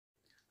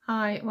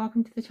Hi,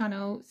 welcome to the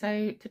channel.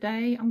 So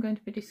today I'm going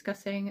to be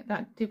discussing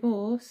that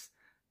divorce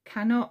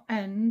cannot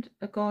end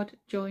a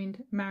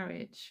God-joined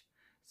marriage.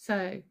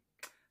 So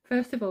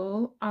first of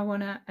all, I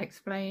want to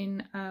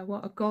explain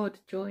what a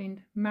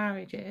God-joined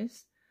marriage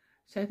is.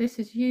 So this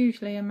is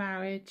usually a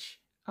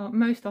marriage,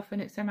 most often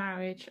it's a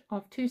marriage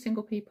of two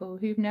single people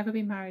who've never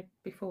been married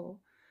before.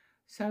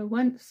 So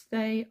once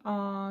they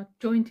are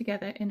joined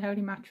together in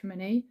holy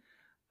matrimony,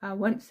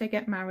 once they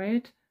get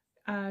married,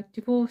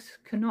 divorce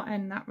cannot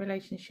end that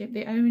relationship.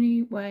 The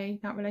only way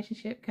that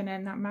relationship can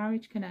end, that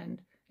marriage can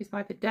end, is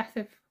by the death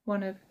of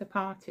one of the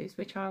parties,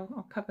 which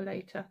I'll cover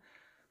later.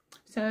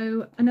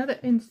 So another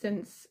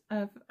instance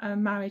of a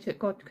marriage that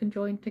God can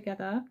join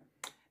together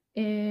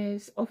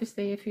is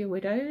obviously if you're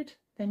widowed,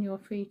 then you're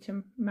free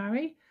to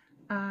marry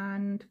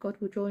and God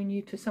will join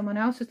you to someone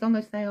else as long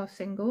as they are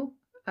single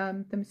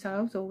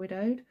themselves or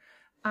widowed.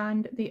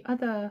 And the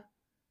other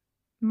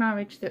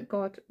marriage that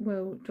God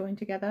will join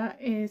together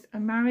is a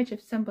marriage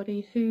of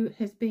somebody who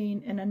has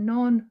been in a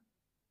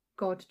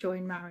non-God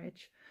joined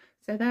marriage.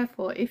 So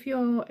therefore, if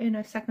you're in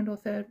a second or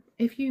third,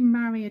 if you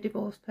marry a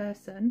divorced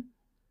person,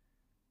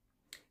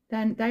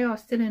 then they are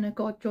still in a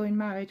God joined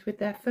marriage with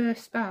their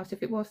first spouse,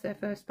 if it was their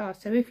first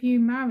spouse. So if you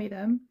marry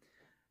them,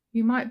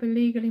 you might be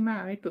legally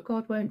married, but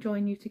God won't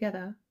join you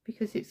together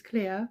because it's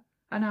clear,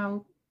 and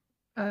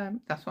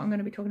that's what I'm going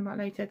to be talking about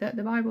later, that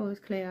the Bible is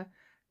clear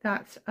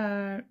that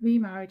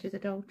remarriage is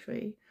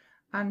adultery.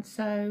 And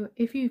so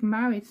if you've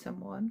married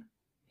someone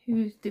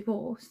who's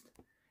divorced,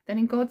 then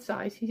in God's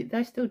eyes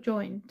they're still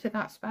joined to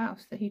that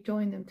spouse that he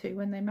joined them to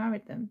when they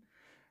married them.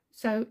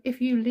 So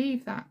if you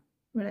leave that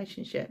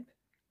relationship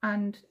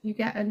and you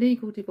get a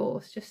legal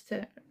divorce just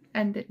to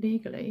end it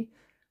legally,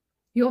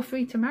 you're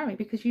free to marry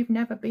because you've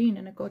never been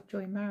in a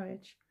God-joined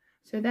marriage.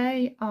 So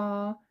they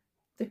are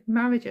the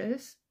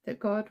marriages that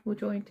God will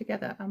join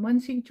together, and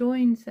once he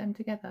joins them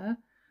together,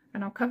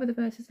 and I'll cover the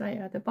verses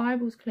later, the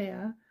Bible's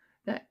clear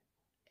that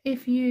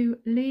if you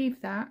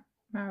leave that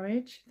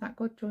marriage, that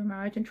God-joined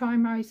marriage, and try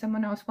and marry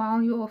someone else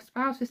while your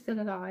spouse is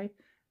still alive,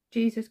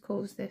 Jesus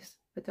calls this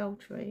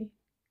adultery.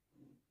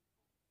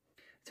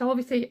 So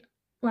obviously,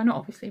 well, not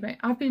obviously, but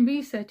I've been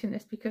researching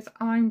this because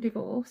I'm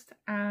divorced,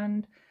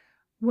 and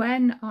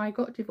when I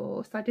got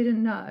divorced, I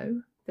didn't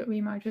know that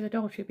remarriage was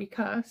adultery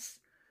because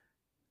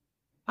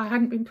I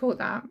hadn't been taught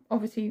that.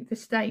 Obviously, the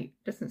state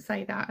doesn't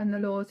say that, and the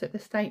laws that the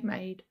state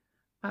made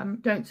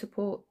don't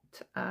support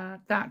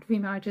that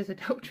remarriage is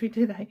adultery,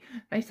 do they?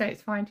 They say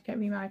it's fine to get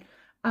remarried.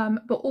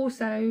 But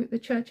also the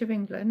Church of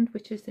England,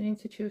 which is an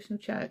institutional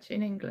church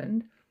in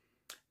England,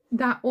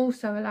 that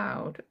also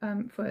allowed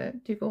for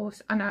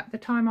divorce. And at the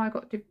time I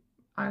got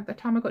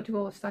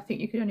divorced, I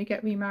think you could only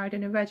get remarried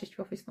in a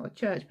registry office, not a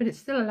church, but it's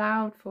still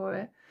allowed for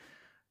it.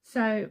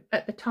 So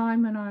at the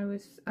time when I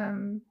was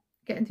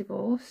getting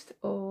divorced,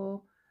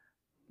 or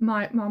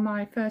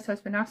my first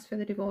husband asked for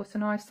the divorce,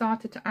 and I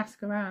started to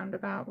ask around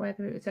about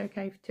whether it was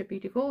okay to be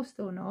divorced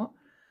or not.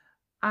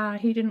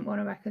 He didn't want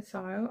to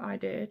reconcile, I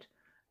did.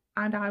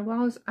 And I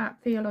was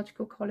at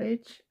theological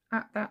college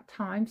at that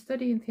time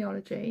studying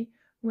theology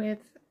with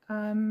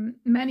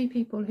many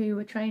people who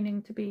were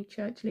training to be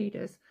church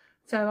leaders.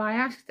 So I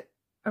asked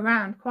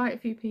around quite a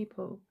few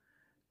people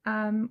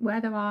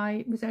whether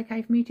I was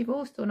okay for me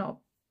divorced or not.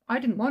 I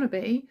didn't want to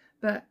be,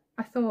 but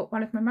I thought,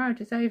 well, if my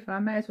marriage is over,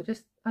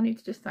 I need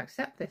to just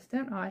accept this,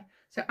 don't I?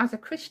 So as a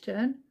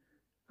Christian,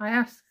 I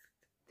asked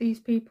these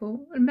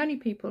people, and many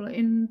people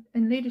in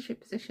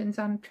leadership positions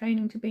and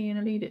training to be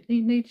in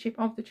leadership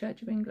of the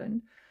Church of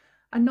England,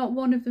 and not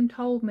one of them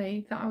told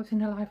me that I was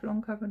in a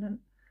lifelong covenant.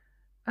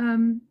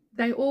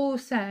 They all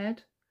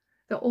said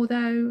that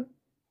although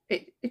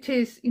it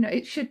is,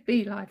 it should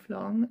be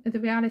lifelong, the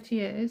reality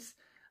is,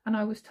 and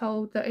I was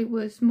told that it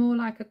was more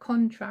like a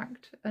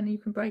contract, and you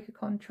can break a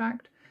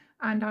contract.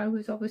 And I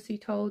was obviously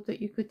told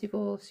that you could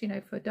divorce,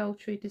 for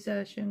adultery,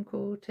 desertion,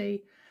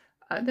 cruelty,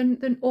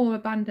 or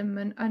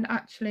abandonment. And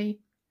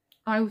actually,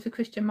 I was a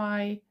Christian.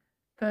 My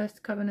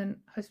first covenant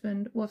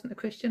husband wasn't a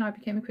Christian. I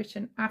became a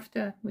Christian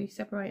after we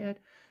separated.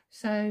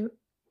 So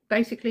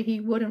basically, he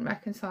wouldn't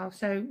reconcile.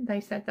 So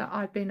they said that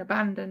I'd been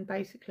abandoned,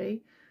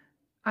 basically.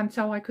 And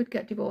so I could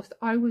get divorced.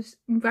 I was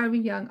very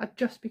young. I'd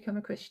just become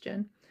a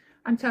Christian.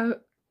 And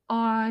so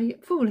I,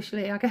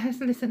 foolishly, I guess,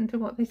 listened to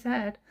what they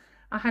said.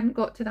 I hadn't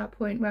got to that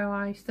point where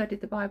I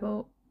studied the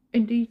Bible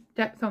in deep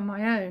depth on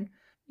my own.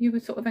 You were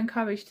sort of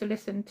encouraged to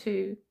listen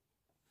to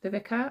the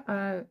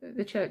vicar,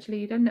 the church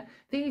leader. And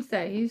these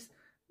days,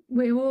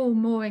 we're all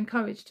more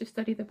encouraged to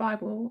study the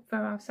Bible for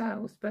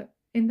ourselves, but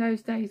in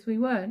those days we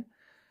weren't.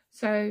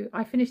 So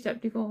I finished up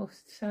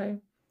divorced.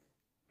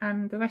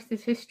 And the rest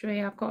is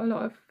history. I've got a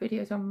lot of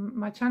videos on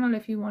my channel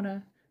if you want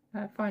to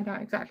find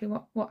out exactly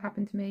what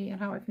happened to me and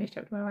how I finished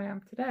up to where I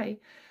am today.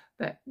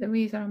 But the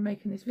reason I'm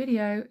making this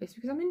video is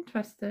because I'm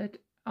interested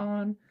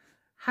on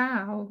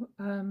how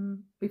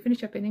we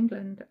finish up in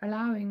England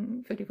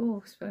allowing for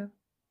divorce for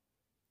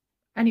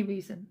any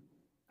reason.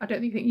 I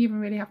don't think you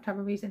even really have to have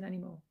a reason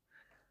anymore.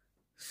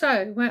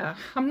 So, well,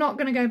 I'm not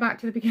going to go back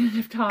to the beginning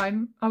of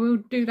time. I will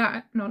do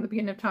that, not the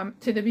beginning of time,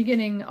 to the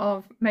beginning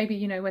of maybe,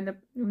 you know, when the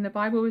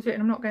Bible was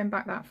written. I'm not going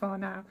back that far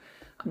now.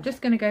 I'm just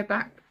going to go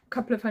back a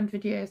couple of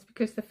hundred years,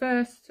 because the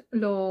first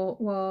law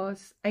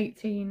was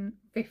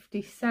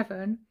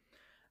 1857.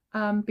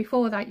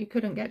 Before that, you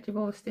couldn't get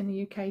divorced in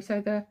the UK.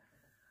 So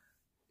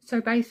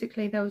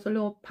basically, there was a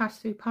law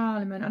passed through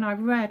Parliament, and I've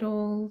read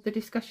all the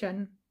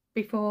discussion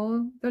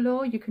before the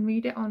law. You can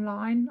read it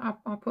online.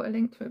 I'll put a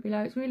link to it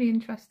below. It's really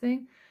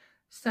interesting.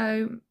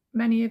 So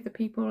many of the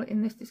people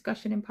in this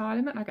discussion in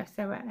Parliament, I guess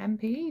they were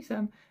MPs,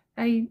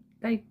 they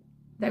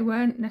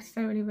weren't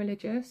necessarily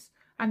religious,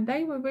 and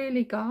they were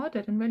really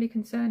guarded and really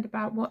concerned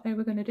about what they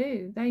were going to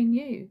do. They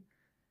knew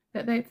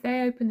that if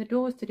they opened the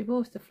doors to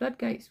divorce, the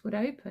floodgates would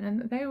open,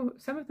 and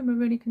some of them were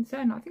really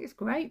concerned. I think it's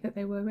great that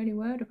they were really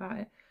worried about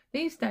it.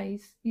 These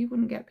days, you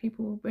wouldn't get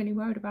people really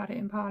worried about it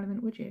in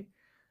Parliament, would you?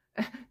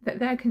 That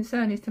their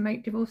concern is to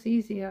make divorce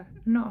easier,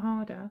 not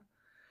harder.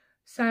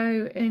 So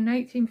in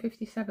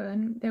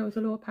 1857, there was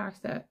a law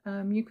passed that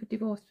you could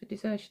divorce for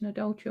desertion,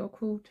 adultery or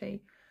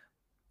cruelty.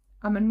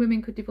 And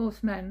women could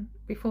divorce men.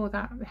 Before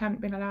that, they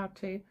hadn't been allowed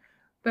to.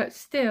 But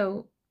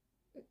still,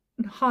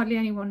 hardly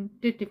anyone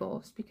did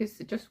divorce, because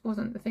it just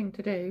wasn't the thing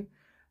to do.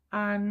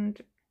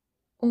 And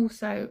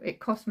also, it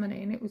cost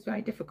money and it was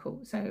very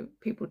difficult. So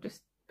people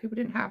they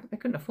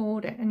couldn't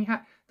afford it, and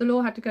the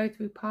law had to go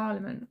through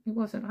Parliament. It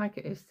wasn't like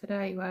it is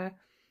today, where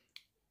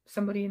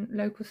somebody in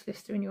local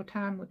solicitor in your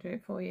town would do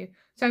it for you.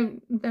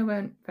 So there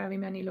weren't very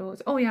many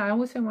laws. Oh yeah, I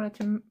also wanted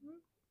to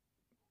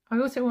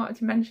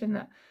mention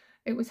that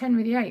it was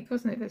Henry VIII,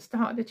 wasn't it, that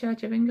started the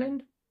Church of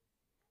England.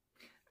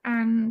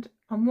 And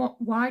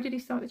why did he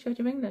start the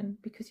Church of England?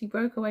 Because he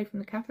broke away from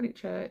the Catholic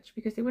Church,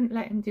 because they wouldn't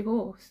let him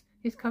divorce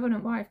his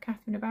covenant wife,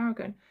 Catherine of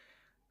Aragon.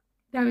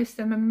 There is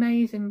some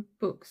amazing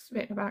books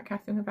written about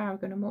Catherine of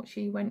Aragon and what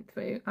she went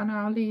through, and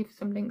I'll leave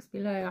some links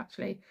below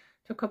actually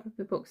to a couple of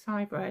the books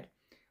I've read.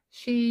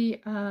 She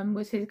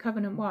was his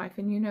covenant wife,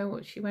 and you know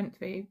what she went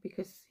through,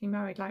 because he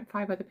married like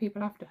 5 other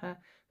people after her,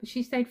 but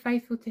she stayed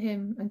faithful to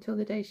him until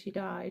the day she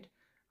died.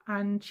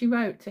 And she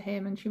wrote to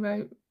him, and she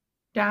wrote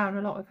down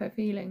a lot of her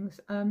feelings.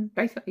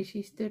 Basically,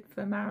 she stood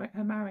for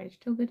her marriage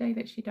till the day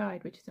that she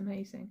died, which is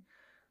amazing.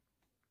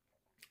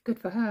 Good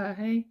for her,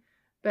 hey?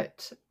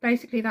 But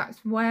basically,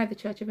 that's where the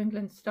Church of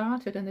England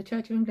started, and the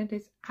Church of England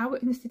is our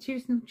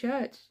institutional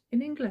church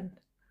in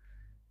England.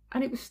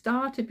 And it was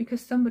started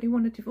because somebody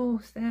wanted to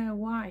divorce their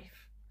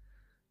wife.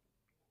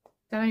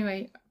 So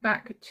anyway,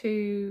 back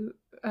to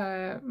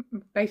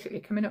basically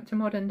coming up to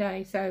modern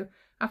day. So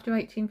after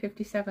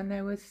 1857,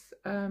 there was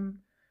a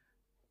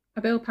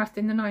bill passed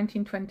in the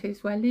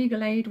 1920s where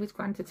legal aid was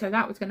granted. So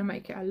that was going to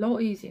make it a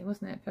lot easier,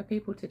 wasn't it, for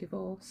people to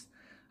divorce.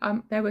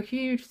 There were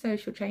huge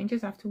social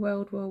changes after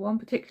World War I,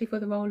 particularly for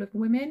the role of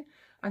women,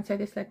 and so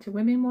this led to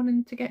women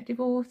wanting to get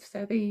divorced.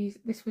 So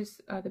this was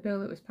the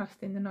bill that was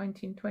passed in the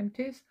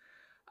 1920s.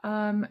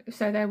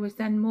 So there was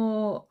then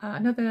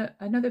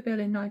another bill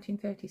in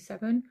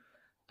 1937,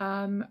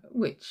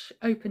 which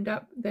opened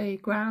up the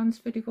grounds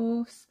for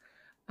divorce.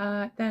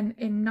 Then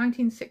in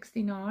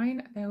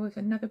 1969, there was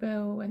another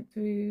bill went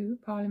through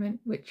Parliament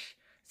which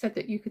said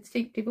that you could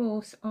seek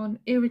divorce on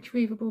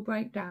irretrievable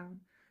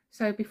breakdown.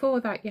 So before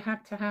that, you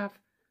had to have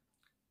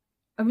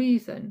a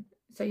reason.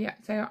 So yeah,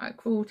 so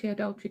cruelty,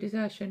 adultery,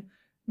 desertion.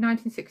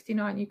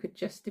 1969, you could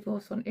just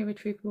divorce on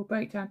irretrievable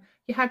breakdown.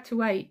 You had to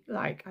wait,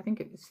 like, I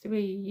think it was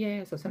 3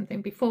 years or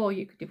something before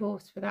you could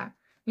divorce for that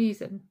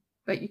reason,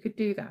 but you could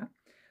do that.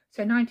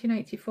 So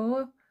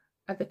 1984,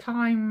 the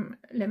time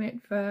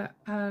limit for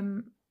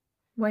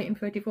waiting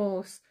for a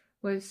divorce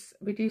was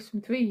reduced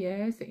from 3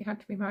 years, that you had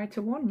to be married,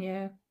 to 1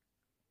 year.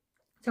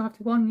 So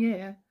after 1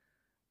 year,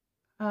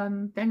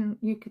 then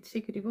you could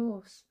seek a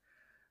divorce.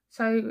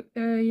 So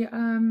the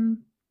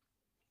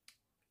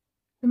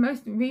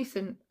most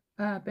recent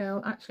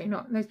bill, actually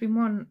not, there's been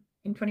one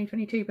in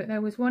 2022, but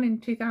there was one in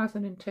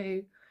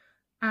 2002,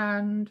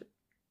 and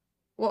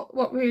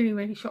what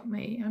really shocked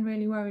me and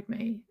really worried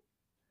me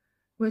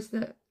was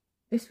that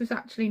this was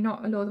actually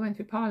not a law that went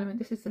through Parliament.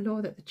 This is the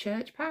law that the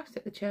Church passed,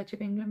 that the Church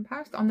of England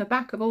passed, on the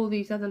back of all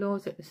these other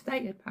laws that the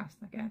state had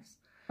passed, I guess.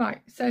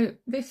 Right, so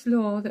this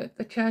law that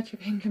the Church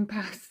of England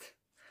passed,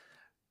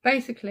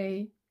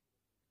 basically,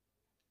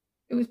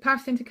 it was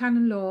passed into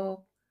canon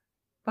law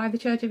by the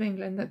Church of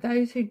England that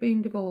those who'd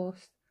been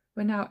divorced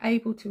were now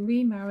able to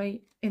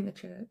remarry in the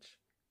church.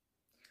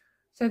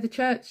 So the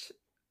church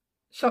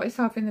shot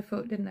itself in the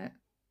foot, didn't it?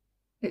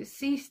 It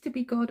ceased to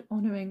be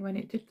God-honouring when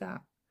it did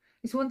that.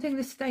 It's one thing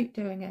the state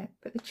doing it,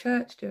 but the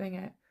church doing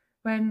it,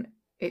 when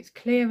it's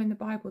clear in the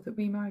Bible that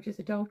remarriage is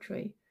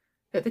adultery,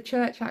 that the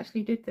church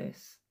actually did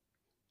this.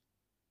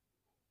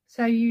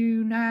 So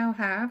you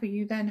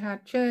then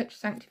had church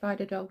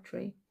sanctified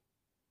adultery.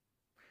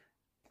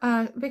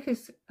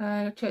 Because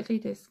church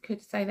leaders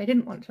could say they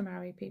didn't want to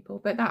marry people,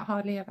 but that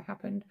hardly ever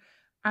happened.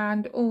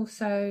 And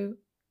also,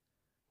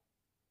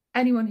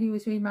 anyone who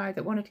was remarried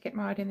that wanted to get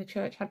married in the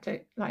church had to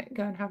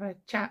go and have a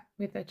chat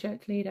with their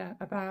church leader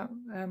about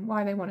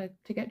why they wanted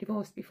to get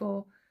divorced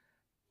before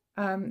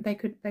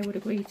they would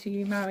agree to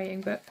you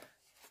marrying. But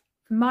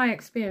from my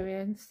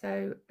experience,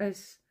 so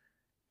as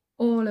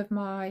all of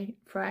my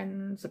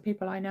friends, the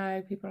people I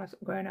know, people I've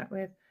sort of grown up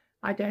with,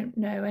 I don't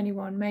know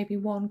anyone, maybe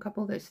one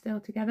couple that's still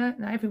together.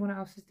 Now everyone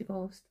else is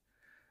divorced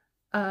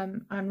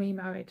and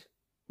remarried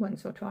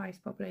once or twice,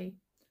 probably,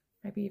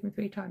 maybe even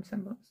 3 times.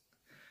 Some,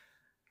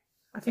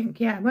 I think,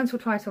 yeah, once or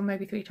twice, or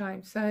maybe 3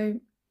 times.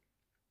 So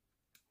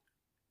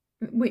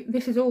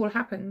this has all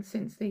happened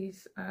since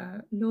these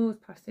laws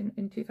passed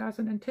in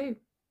 2002.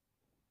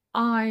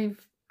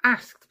 I've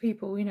asked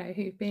people, you know,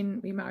 who've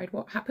been remarried,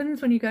 what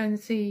happens when you go and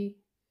see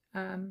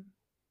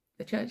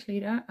the church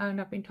leader, and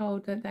I've been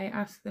told that they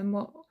ask them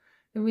what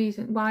the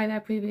reason why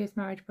their previous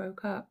marriage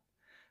broke up.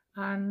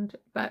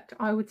 But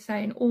I would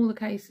say in all the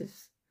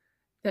cases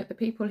that the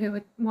people who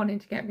are wanting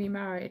to get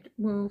remarried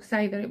will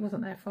say that it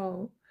wasn't their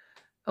fault,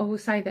 or will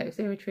say that it's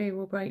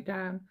irretrievable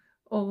breakdown,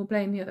 or will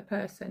blame the other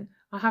person.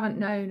 I haven't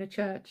known a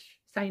church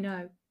say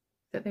no,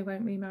 that they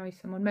won't remarry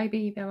someone.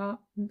 Maybe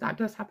that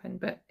does happen,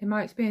 but in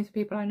my experience of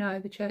people I know,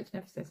 the church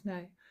never says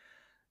no.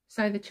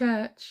 So the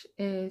church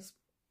is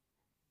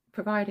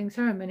providing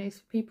ceremonies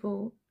for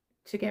people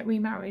to get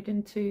remarried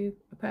into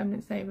a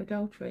permanent state of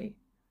adultery.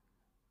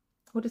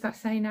 What does that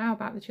say now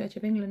about the Church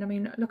of England? I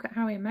mean, look at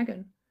Harry and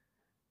Meghan.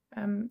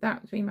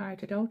 That was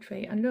remarried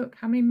adultery, and look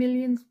how many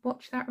millions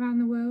watch that around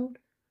the world,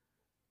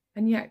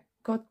 and yet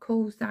God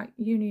calls that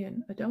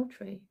union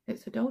adultery.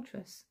 It's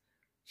adulterous.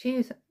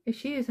 If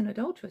she is an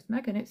adulteress,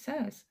 Meghan, it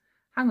says.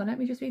 Hang on, let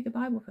me just read the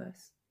Bible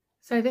verse.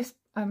 So this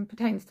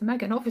pertains to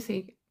Meghan,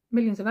 obviously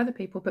millions of other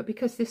people, but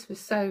because this was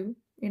so,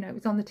 you know, it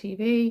was on the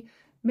TV,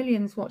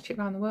 millions watch it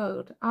around the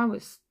world. I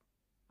was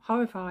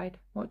horrified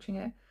watching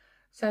it.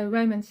 So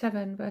Romans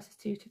 7 verses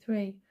 2 to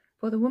 3.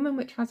 For the woman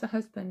which has a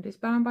husband is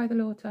bound by the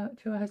law to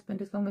her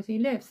husband as long as he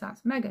lives.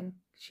 That's Meghan.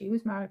 She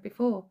was married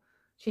before.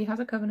 She has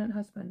a covenant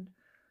husband.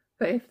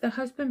 But if the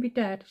husband be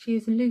dead, she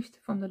is loosed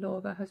from the law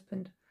of her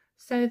husband.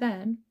 So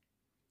then,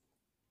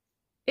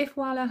 if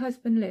while her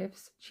husband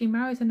lives, she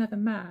marries another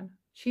man,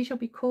 she shall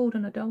be called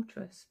an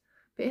adulteress.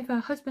 But if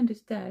her husband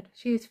is dead,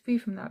 she is free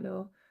from that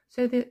law,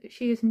 so that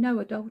she is no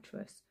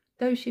adulteress,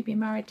 though she be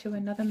married to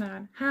another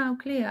man. How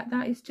clear?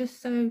 That is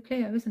just so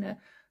clear, isn't it?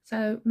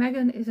 So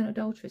Meghan is an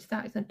adulteress.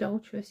 That is an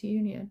adulterous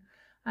union.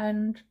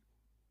 And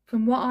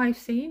from what I've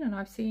seen, and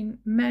I've seen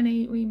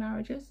many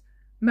remarriages,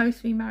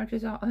 most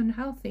remarriages are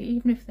unhealthy,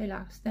 even if they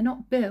last. They're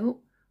not built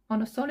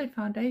on a solid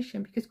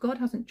foundation because God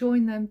hasn't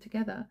joined them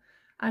together,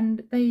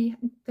 and they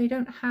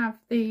don't have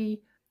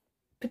the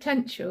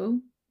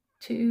potential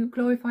to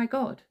glorify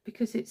God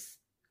because it's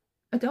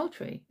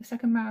adultery.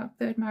 The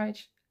third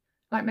marriage,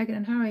 like Meghan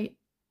and Harry,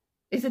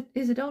 is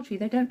adultery.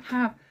 They don't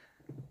have,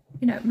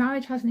 you know,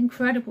 marriage has an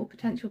incredible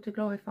potential to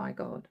glorify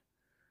God.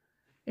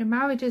 You know,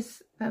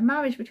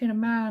 marriage between a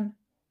man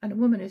and a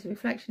woman is a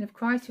reflection of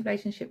Christ's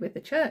relationship with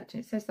the church.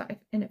 And it says that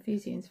in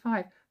Ephesians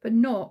 5, but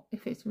not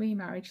if it's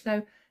remarriage.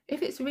 So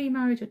if it's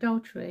remarriage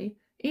adultery,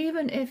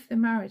 even if the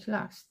marriage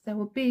lasts, there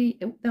will be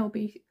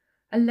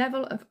a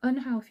level of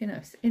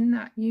unhealthiness in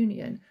that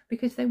union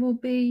because they will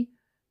be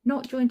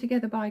not joined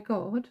together by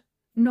God,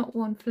 not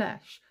one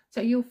flesh.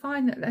 So you'll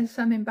find that there's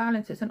some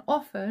imbalances, and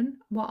often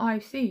what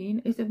I've seen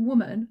is a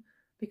woman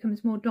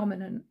becomes more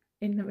dominant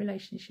in the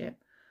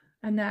relationship,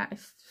 and that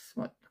is just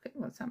look at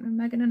what's happening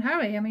with Meghan and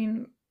Harry. I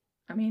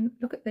mean,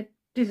 look at the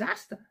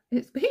disaster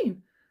it's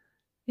been.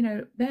 You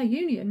know, their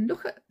union.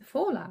 Look at the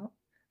fallout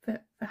for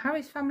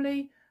Harry's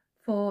family,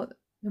 for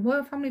the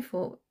royal family,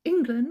 for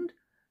England,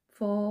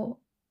 for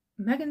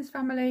Meghan's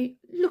family.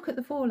 Look at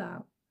the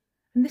fallout.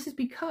 And this is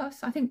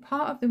because I think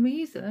part of the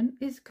reason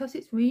is because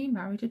it's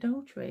remarriage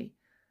adultery.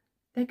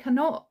 It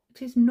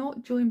is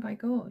not joined by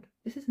God.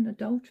 This is an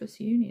adulterous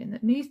union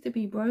that needs to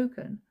be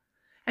broken.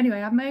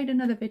 Anyway, I've made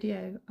another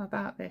video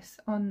about this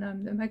on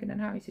the Meghan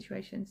and Harry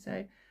situation.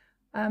 So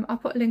I'll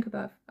put a link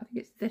above. I think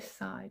it's this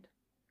side.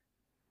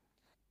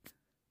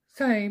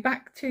 So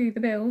back to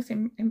the bills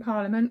in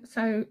Parliament.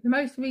 So the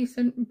most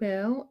recent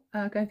bill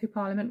going through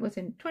Parliament was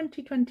in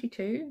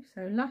 2022,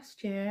 so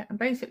last year. And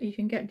basically you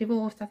can get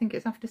divorced, I think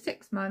it's after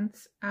 6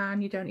 months,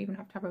 and you don't even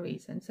have to have a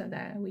reason. So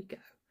there we go.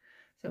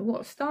 So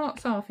what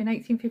starts off in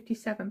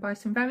 1857 by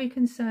some very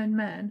concerned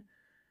men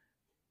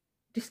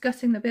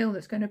discussing the bill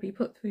that's going to be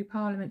put through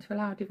Parliament to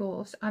allow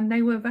divorce, and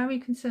they were very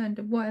concerned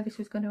of where this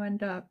was going to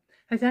end up,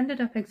 has ended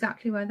up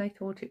exactly where they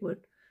thought it would,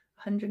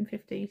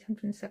 150,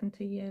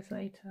 170 years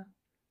later.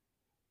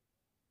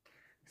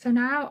 So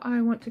now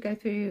I want to go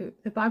through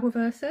the Bible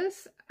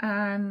verses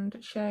and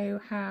show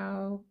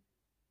how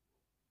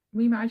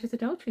remarriage is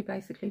adultery,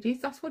 basically.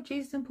 That's what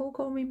Jesus and Paul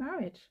call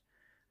remarriage.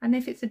 And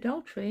if it's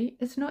adultery,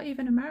 it's not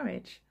even a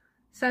marriage.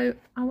 So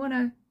I want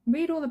to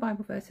read all the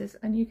Bible verses,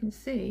 and you can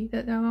see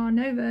that there are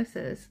no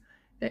verses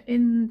that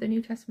in the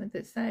New Testament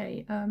that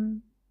say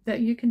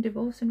that you can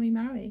divorce and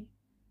remarry.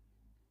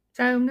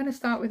 So I'm going to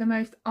start with the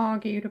most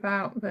argued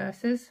about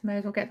verses. May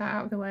as well get that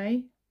out of the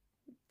way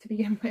to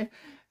begin with.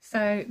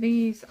 So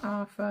these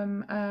are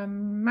from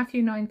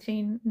Matthew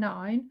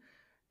 19:9.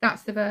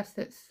 That's the verse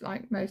that's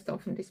like most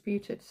often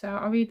disputed. So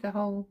I'll read the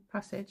whole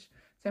passage.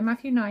 So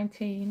Matthew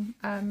 19,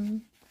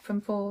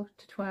 from 4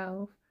 to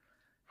 12.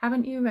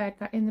 Haven't you read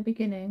that in the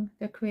beginning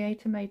the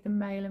Creator made them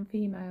male and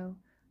female,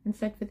 and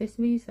said, for this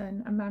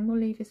reason a man will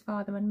leave his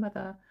father and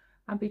mother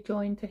and be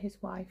joined to his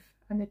wife,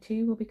 and the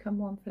two will become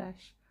one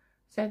flesh.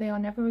 So they are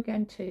never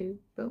again two,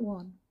 but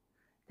one.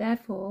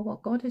 Therefore,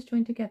 what God has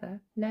joined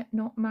together, let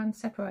not man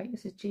separate.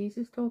 This is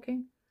Jesus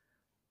talking.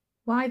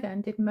 Why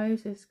then did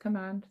Moses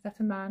command that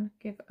a man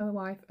give a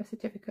wife a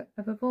certificate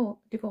of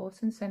divorce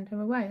and send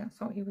her away?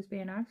 That's what he was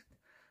being asked.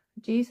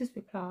 Jesus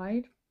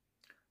replied,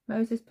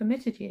 Moses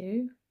permitted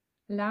you,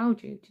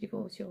 allowed you to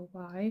divorce your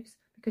wives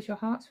because your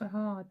hearts were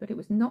hard, but it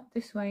was not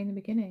this way in the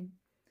beginning.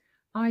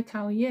 I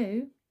tell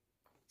you,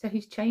 so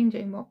he's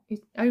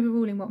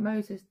overruling what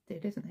Moses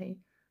did, isn't he?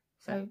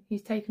 So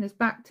he's taken us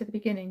back to the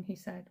beginning, he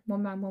said,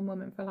 one man, one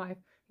woman for life.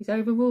 He's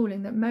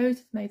overruling that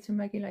Moses made some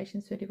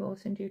regulations for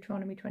divorce in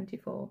Deuteronomy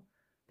 24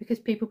 because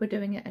people were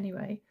doing it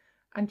anyway.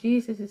 And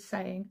Jesus is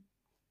saying,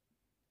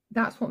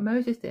 that's what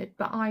Moses did,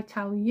 but I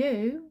tell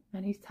you,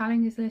 and he's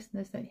telling his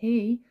listeners that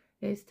he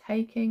is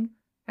taking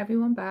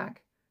everyone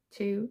back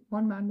to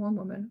one man, one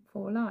woman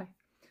for life.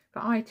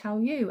 But I tell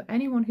you,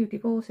 anyone who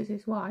divorces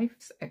his wife,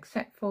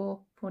 except for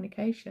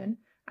fornication,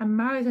 and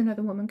marries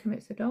another woman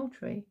commits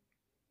adultery.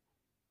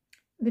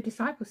 The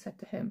disciples said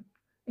to him,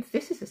 if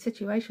this is a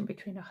situation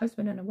between a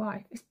husband and a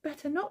wife, it's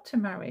better not to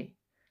marry.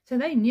 So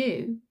they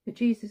knew that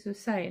Jesus was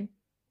saying,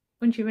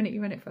 once you're in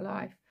it for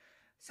life.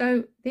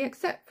 So the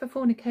except for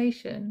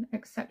fornication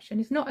exception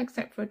is not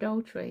except for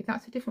adultery.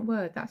 That's a different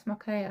word. That's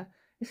markeia.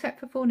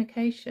 Except for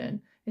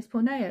fornication is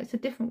porneia. It's a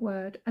different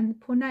word. And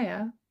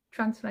porneia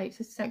translates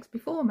as sex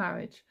before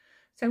marriage.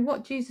 So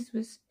what Jesus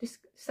was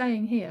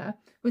saying here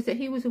was that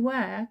he was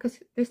aware, because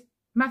this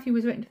Matthew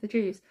was written to the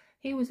Jews,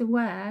 he was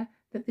aware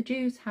that the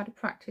Jews had a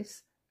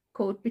practice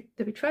called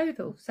the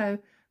betrothal. So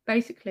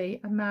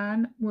basically a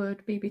man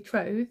would be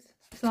betrothed.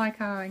 It's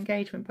like our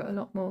engagement, but a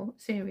lot more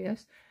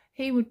serious.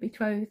 He would be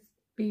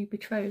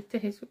betrothed to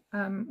his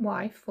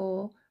wife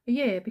for a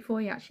year before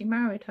he actually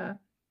married her.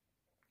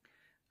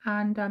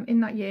 And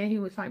in that year he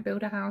would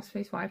build a house for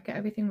his wife, get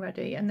everything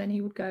ready, and then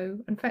he would go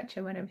and fetch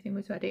her when everything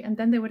was ready, and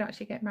then they would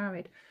actually get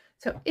married.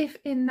 So if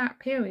in that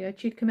period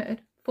she'd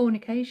committed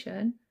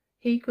fornication,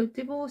 he could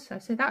divorce her.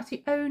 So that's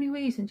the only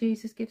reason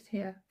Jesus gives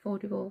here for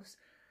divorce.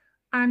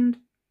 And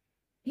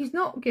he's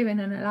not giving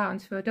an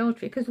allowance for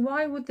adultery, because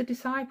why would the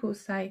disciples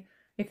say,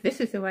 if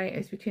this is the way it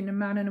is between a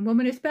man and a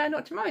woman, it's better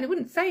not to marry? They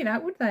wouldn't say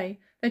that, would they?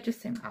 They'd just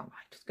think, oh,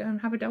 just go and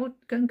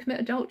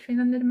commit adultery and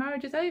then the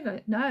marriage is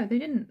over. No, they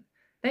didn't.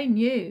 They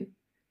knew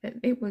that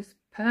it was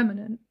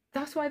permanent.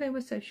 That's why they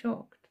were so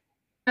shocked.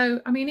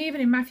 So, I mean,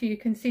 even in Matthew, you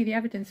can see the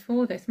evidence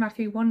for this.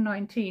 Matthew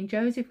 1:19,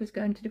 Joseph was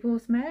going to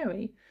divorce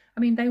Mary. I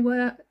mean, they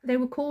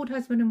were called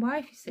husband and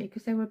wife, you see,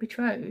 because they were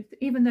betrothed,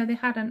 even though they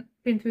hadn't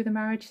been through the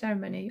marriage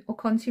ceremony or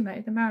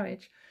consummated the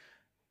marriage.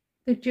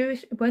 The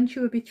Jewish, once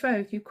you were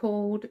betrothed, you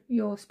called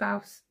your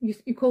spouse,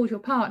 you called your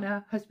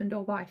partner husband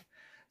or wife.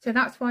 So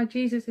that's why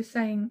Jesus is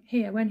saying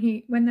here,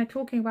 when they're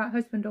talking about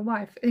husband or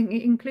wife, it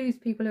includes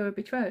people who are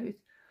betrothed.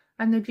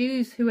 And the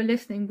Jews who were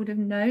listening would have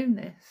known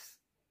this.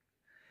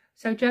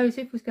 So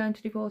Joseph was going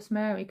to divorce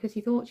Mary because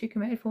he thought she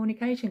committed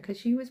fornication because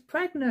she was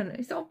pregnant.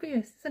 It's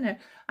obvious, isn't it?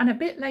 And a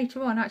bit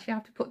later on, actually I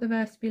have to put the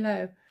verse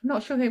below. I'm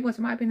not sure who it was.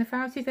 It might have been the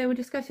Pharisees. They were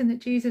discussing that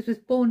Jesus was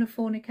born of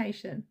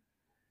fornication.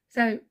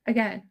 So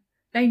again,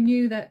 they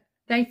knew that,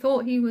 they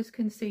thought he was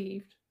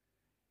conceived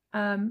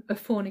of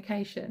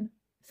fornication.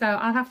 So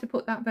I'll have to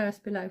put that verse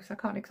below because I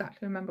can't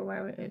exactly remember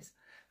where it is.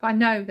 But I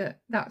know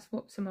that that's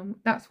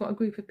what a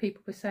group of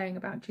people were saying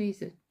about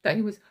Jesus, that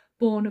he was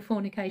born of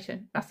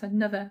fornication. That's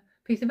another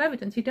piece of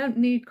evidence. You don't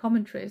need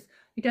commentaries.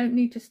 You don't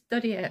need to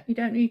study it. You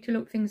don't need to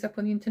look things up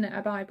on the internet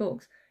or buy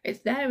books.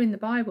 It's there in the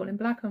Bible in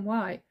black and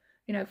white.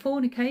 You know,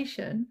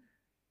 fornication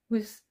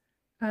was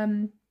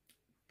being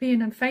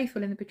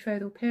unfaithful in the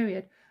betrothal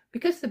period.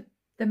 Because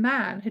the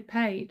man had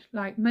paid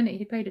money,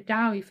 he paid a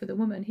dowry for the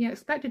woman. He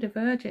expected a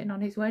virgin on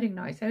his wedding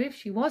night. So if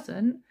she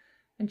wasn't,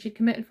 and she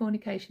committed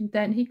fornication,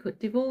 then he could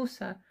divorce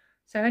her.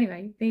 So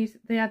anyway,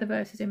 the other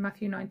verses in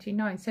Matthew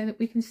 19:9, so that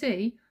we can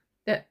see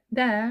that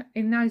there,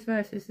 in those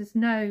verses, there's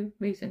no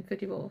reason for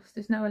divorce.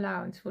 There's no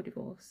allowance for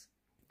divorce.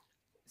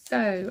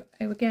 So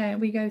again,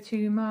 we go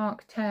to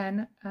Mark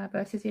 10,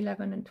 verses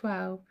 11 and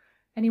 12.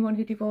 Anyone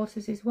who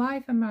divorces his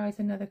wife and marries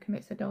another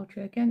commits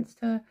adultery against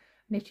her.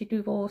 And if she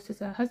divorces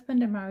her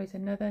husband and marries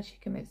another, she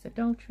commits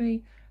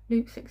adultery.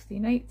 Luke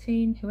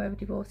 16:18, whoever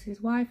divorces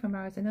his wife and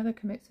marries another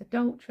commits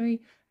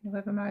adultery. And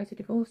whoever marries a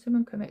divorced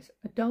woman commits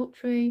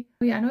adultery.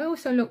 Yeah, and I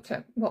also looked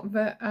at what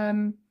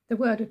the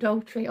word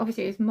adultery,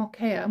 obviously, is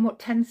markeia, and what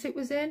tense it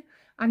was in.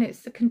 And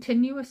it's the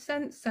continuous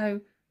sense.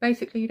 So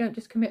basically, you don't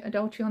just commit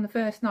adultery on the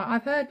first night.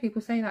 I've heard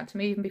people say that to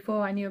me even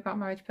before I knew about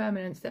marriage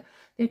permanence, that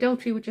the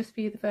adultery would just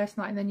be the first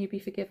night and then you'd be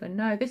forgiven.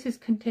 No, this is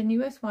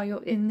continuous while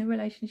you're in the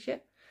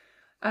relationship.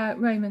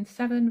 Romans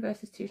 7,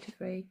 verses 2 to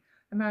 3.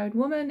 A married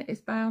woman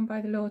is bound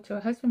by the law to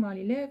her husband while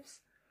he lives,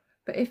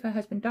 but if her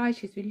husband dies,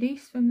 she is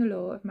released from the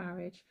law of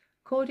marriage.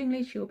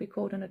 Accordingly, she will be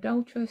called an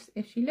adulteress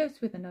if she lives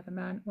with another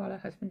man while her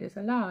husband is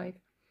alive.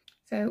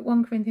 So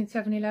 1 Corinthians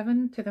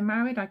 7:11, to the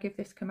married I give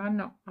this command,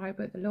 not I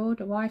but the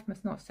Lord, a wife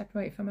must not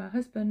separate from her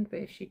husband, but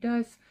if she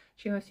does,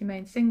 she must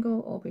remain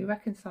single or be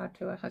reconciled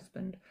to her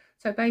husband.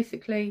 So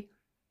basically,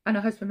 and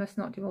a husband must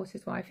not divorce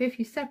his wife. If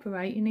you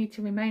separate, you need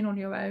to remain on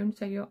your own.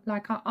 So you're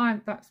like,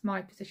 that's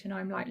my position.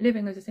 I'm like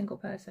living as a single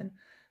person.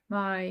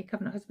 My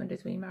covenant husband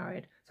is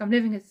remarried. So I'm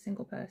living as a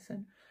single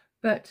person,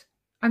 but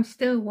I'm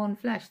still one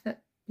flesh.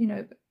 That, you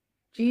know,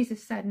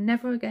 Jesus said,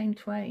 never again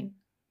twain.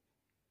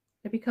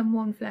 They become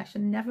one flesh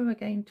and never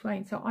again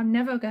twain. So I'm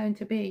never going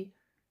to be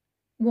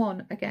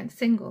one again,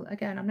 single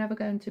again. I'm never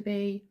going to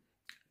be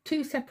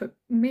two separate.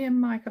 Me and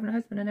my covenant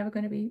husband are never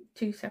going to be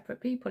two separate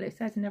people. It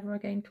says never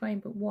again twain,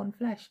 but one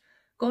flesh.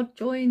 God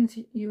joins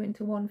you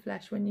into one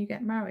flesh when you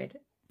get married.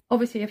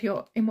 Obviously, if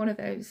you're in one of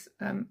those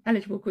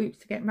eligible groups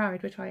to get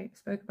married, which I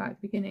spoke about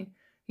at the beginning,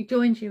 he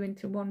joins you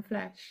into one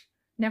flesh.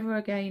 Never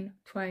again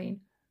twain.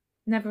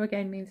 Never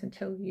again means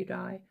until you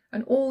die.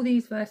 And all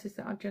these verses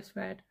that I've just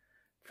read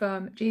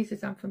from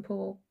Jesus and from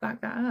Paul back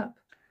that up.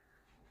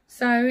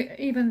 So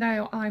even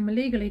though I'm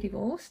legally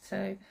divorced,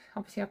 so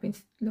obviously I've been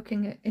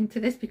looking into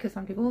this because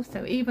I'm divorced,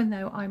 so even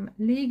though I'm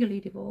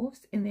legally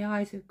divorced in the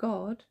eyes of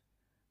God,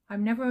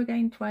 I'm never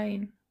again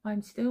twain.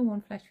 I'm still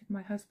one flesh with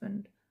my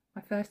husband,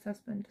 my first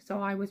husband.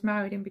 So I was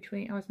married in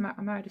between.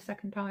 I married a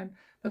second time,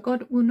 but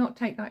God will not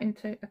take that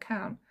into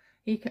account.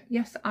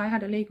 Yes, I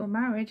had a legal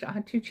marriage. I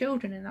had 2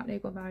 children in that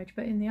legal marriage,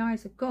 but in the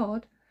eyes of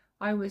God,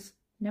 I was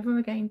never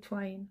again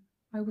twain.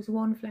 I was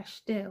one flesh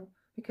still,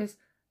 because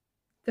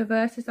the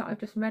verses that I've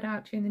just read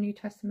out to you in the New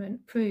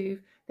Testament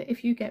prove that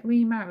if you get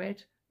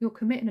remarried, you're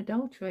committing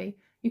adultery.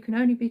 You can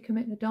only be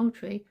committing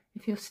adultery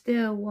if you're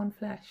still one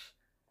flesh,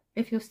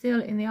 if you're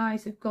still in the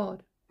eyes of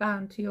God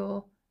bound to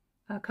your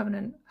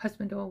covenant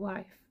husband or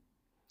wife.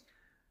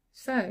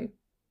 So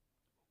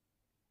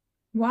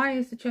why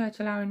is the church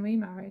allowing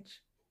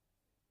remarriage?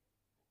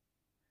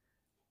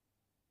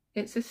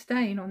 It's a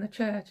stain on the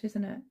church,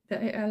 isn't it,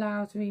 that it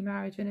allows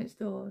remarriage in its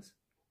doors.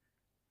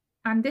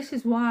 And this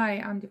is why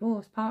I'm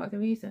divorced. Part of the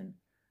reason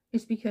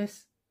is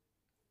because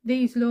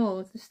these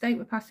laws, the state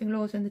were passing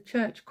laws and the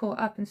church caught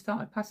up and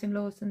started passing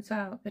laws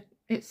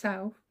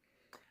itself.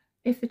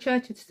 If the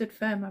church had stood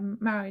firm on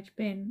marriage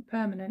being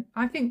permanent,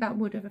 I think that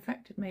would have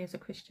affected me as a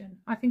Christian.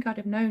 I think I'd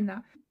have known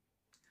that.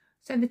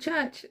 So the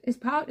church is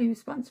partly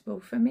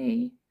responsible for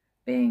me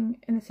being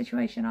in the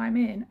situation I'm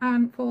in,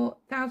 and for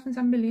thousands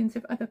and millions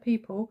of other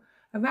people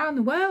around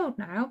the world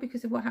now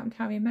because of what happened to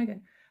Harry and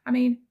Meghan. I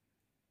mean,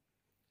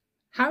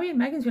 Harry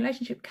and Meghan's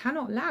relationship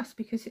cannot last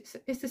because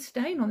it's a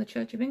stain on the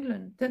Church of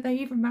England that they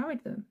even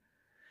married them.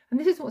 And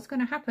this is what's going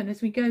to happen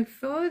as we go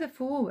further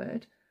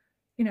forward.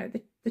 You know,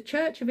 the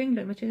Church of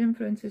England, which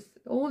influences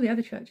all the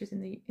other churches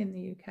in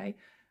the UK,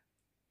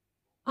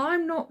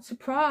 I'm not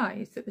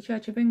surprised that the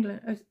Church of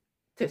England,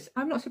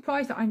 I'm not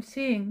surprised that I'm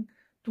seeing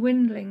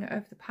dwindling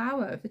of the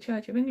power of the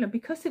Church of England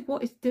because of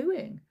what it's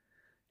doing.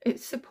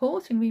 It's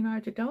supporting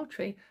remarriage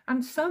adultery,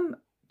 and some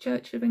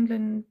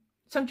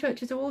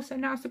churches are also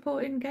now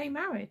supporting gay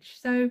marriage.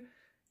 So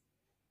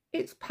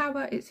its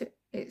power, its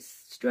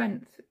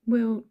strength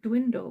will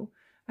dwindle,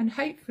 and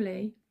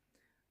hopefully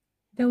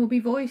there will be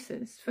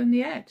voices from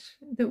the edge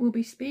that will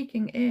be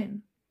speaking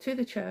in to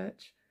the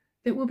church,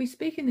 that will be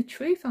speaking the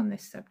truth on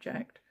this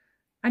subject.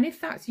 And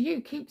if that's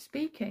you, keep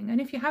speaking. And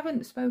if you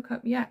haven't spoke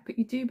up yet, but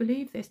you do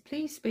believe this,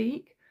 please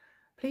speak.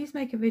 Please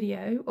make a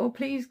video, or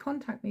please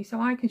contact me so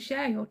I can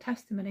share your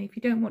testimony if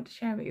you don't want to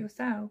share it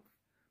yourself.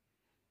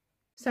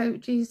 So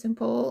Jesus and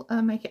Paul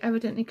make it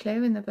evidently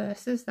clear in the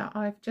verses that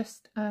I've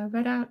just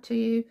read out to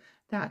you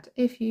that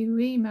if you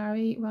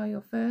remarry while your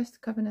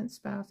first covenant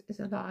spouse is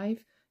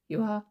alive,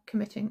 you are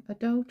committing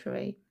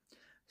adultery.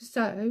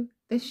 So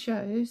this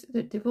shows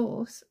that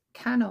divorce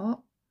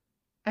cannot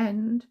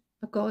end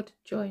a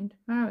God-joined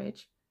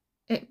marriage.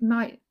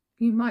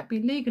 You might be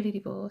legally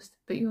divorced,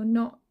 but you're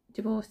not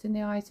divorced in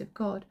the eyes of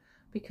God,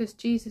 because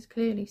Jesus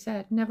clearly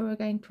said, never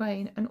again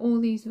twain, and all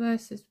these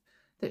verses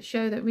that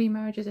show that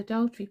remarriage is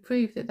adultery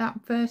prove that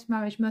that first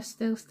marriage must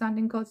still stand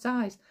in God's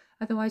eyes,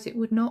 otherwise it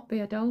would not be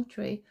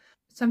adultery.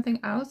 Something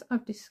else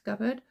I've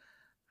discovered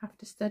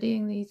after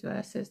studying these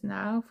verses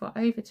now for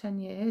over 10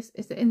 years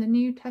is that in the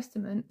New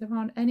Testament there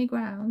aren't any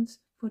grounds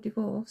for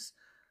divorce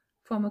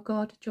from a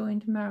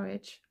God-joined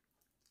marriage.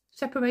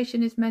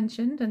 Separation is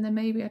mentioned, and there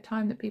may be a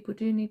time that people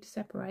do need to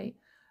separate,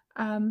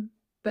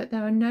 but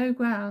there are no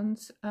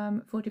grounds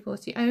for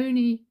divorce. The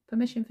only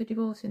permission for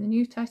divorce in the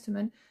New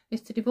Testament is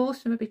to divorce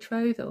from a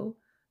betrothal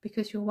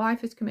because your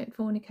wife has committed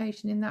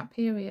fornication in that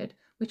period,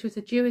 which was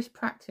a Jewish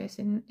practice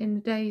in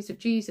the days of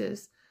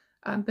Jesus,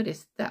 but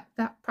it's that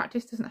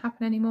practice doesn't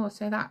happen anymore,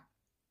 so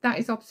that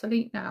is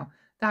obsolete now.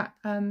 That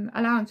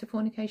allowance of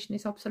fornication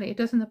is obsolete. It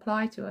doesn't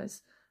apply to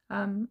us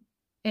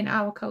in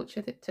our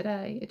culture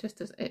today.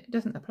 It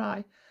doesn't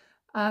apply.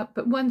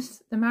 But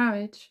once the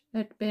marriage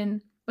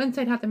once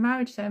they'd had the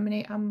marriage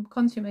ceremony and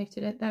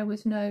consummated it, there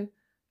was no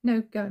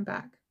going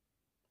back.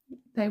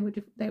 They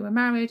were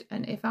married,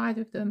 and if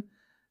either of them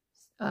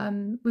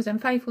was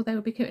unfaithful, they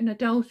would be committing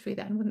adultery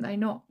then, wouldn't they?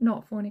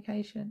 Not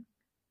fornication.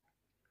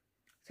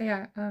 So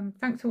yeah,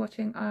 thanks for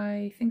watching.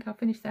 I think I'll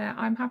finish there.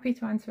 I'm happy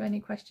to answer any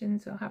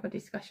questions or have a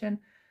discussion.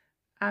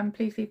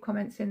 Please leave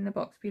comments in the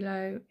box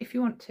below if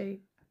you want to.